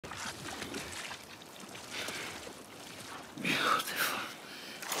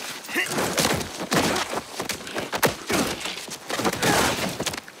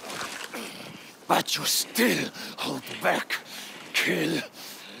you still hold back. Kill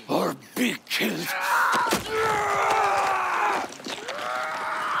or be killed.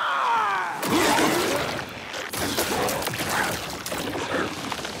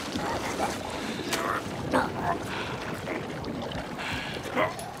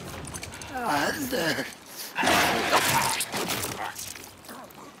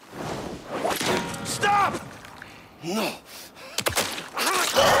 Stop! No.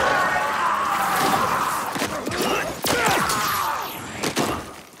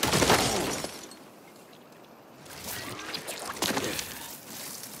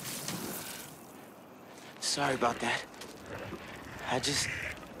 Sorry about that.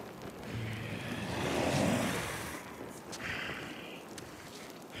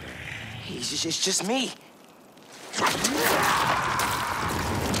 It's just me.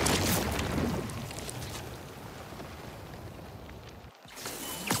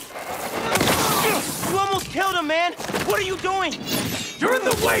 You almost killed him, man! What are you doing? You're in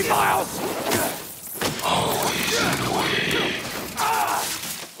the way, Miles! Always in the way.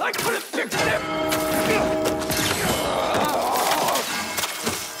 I could have fixed him!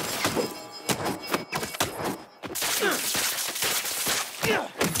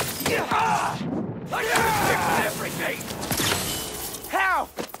 I could have fixed everything! How?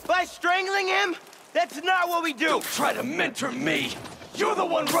 By strangling him? That's not what we do! Don't try to mentor me! You're the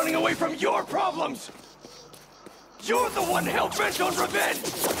one running away from your problems! You're the one hell-bent on revenge!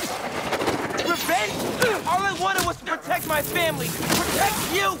 Revenge? All I wanted was to protect my family!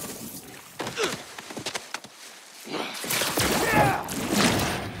 Protect you!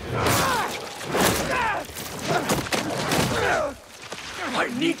 I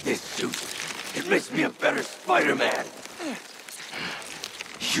need this suit! It makes me a better Spider-Man!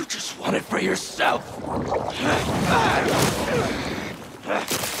 You just want it for yourself!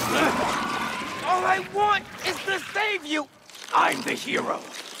 All I want is to save you! I'm the hero!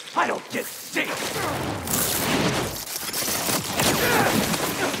 I don't get saved!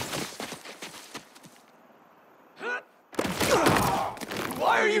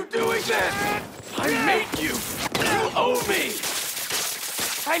 Why are you doing this? I made you! You owe me!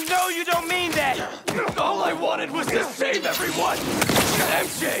 I know you don't mean that! All I wanted was to save everyone!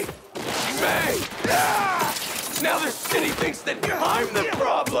 MJ! May! Now the city thinks that I'm the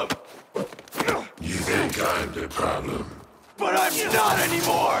problem! You think I'm the problem? But I'm not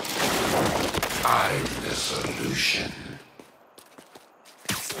anymore! I'm the solution.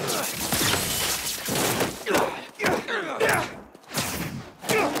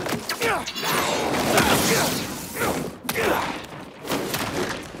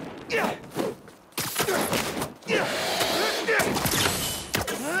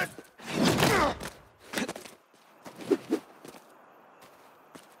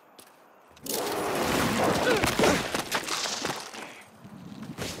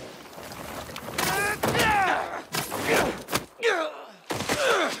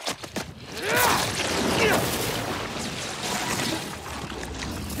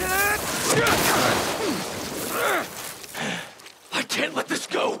 I can't let this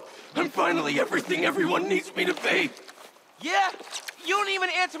go! I'm finally everything everyone needs me to be! Yeah? You don't even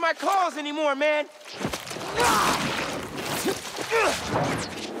answer my calls anymore, man!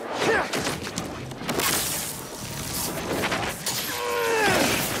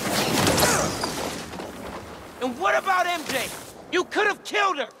 And what about MJ? You could have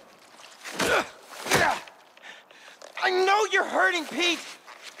killed her! I know you're hurting, Pete,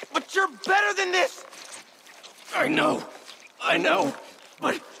 but you're better than this! I know,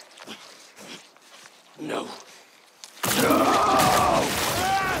 but... No. No!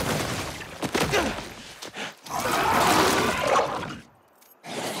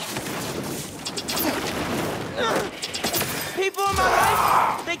 People in my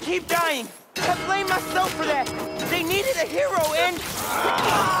life, they keep dying. I blame myself for that. They needed a hero, and... if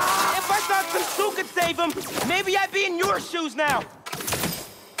I thought Khonshu could save them, maybe I'd be in your shoes now.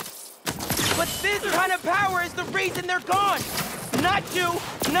 But this kind of power is the reason they're gone. Not you,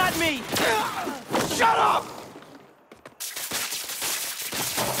 not me. Shut up!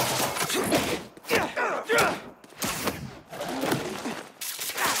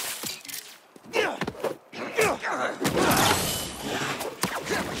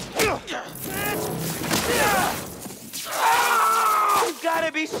 You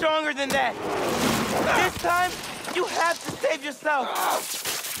gotta be stronger than that. This time, you have to save yourself.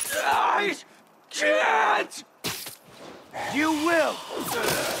 I can't! You will.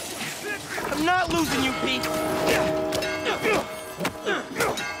 I'm not losing you, Pete.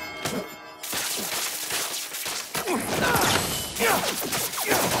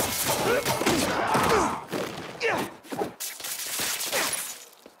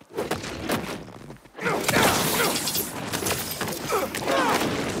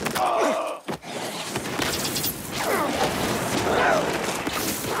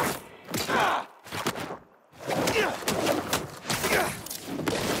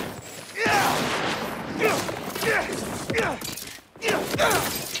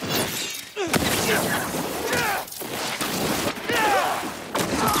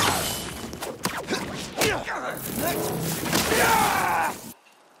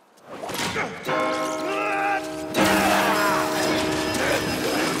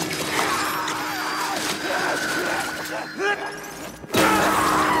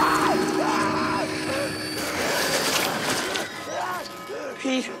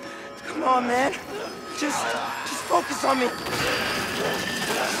 Come on, man. Just focus on me.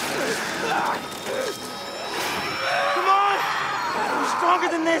 Come on! You're stronger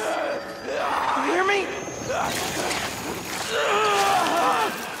than this. You hear me?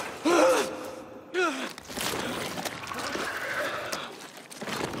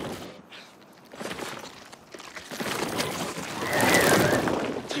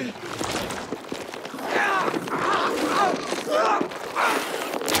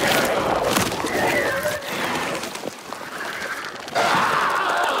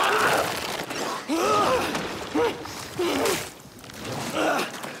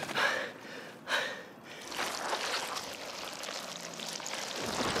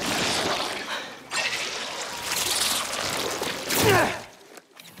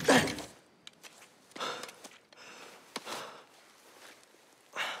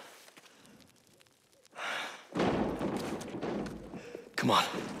 Come on,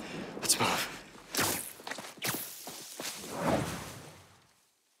 let's move.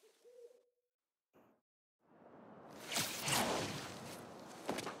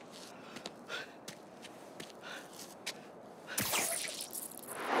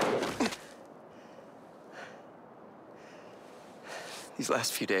 These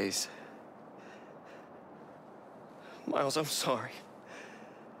last few days... Miles, I'm sorry.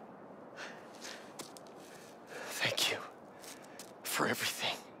 Thank you for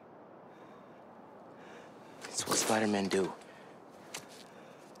everything. It's what Spider-Man do.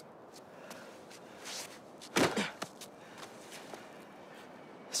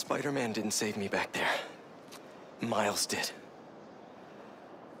 Spider-Man didn't save me back there. Miles did.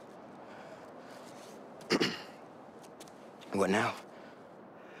 What now?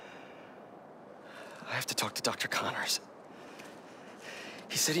 I have to talk to Dr. Connors.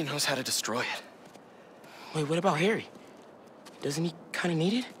 He said he knows how to destroy it. Wait, what about Harry? Doesn't he kind of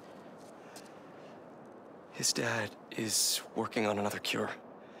need it? His dad is working on another cure.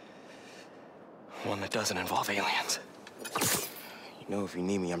 One that doesn't involve aliens. You know, if you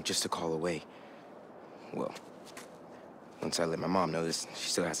need me, I'm just a call away. Well, once I let my mom know this, she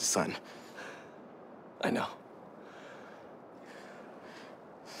still has a son. I know.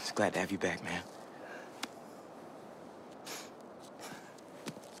 Just glad to have you back, man.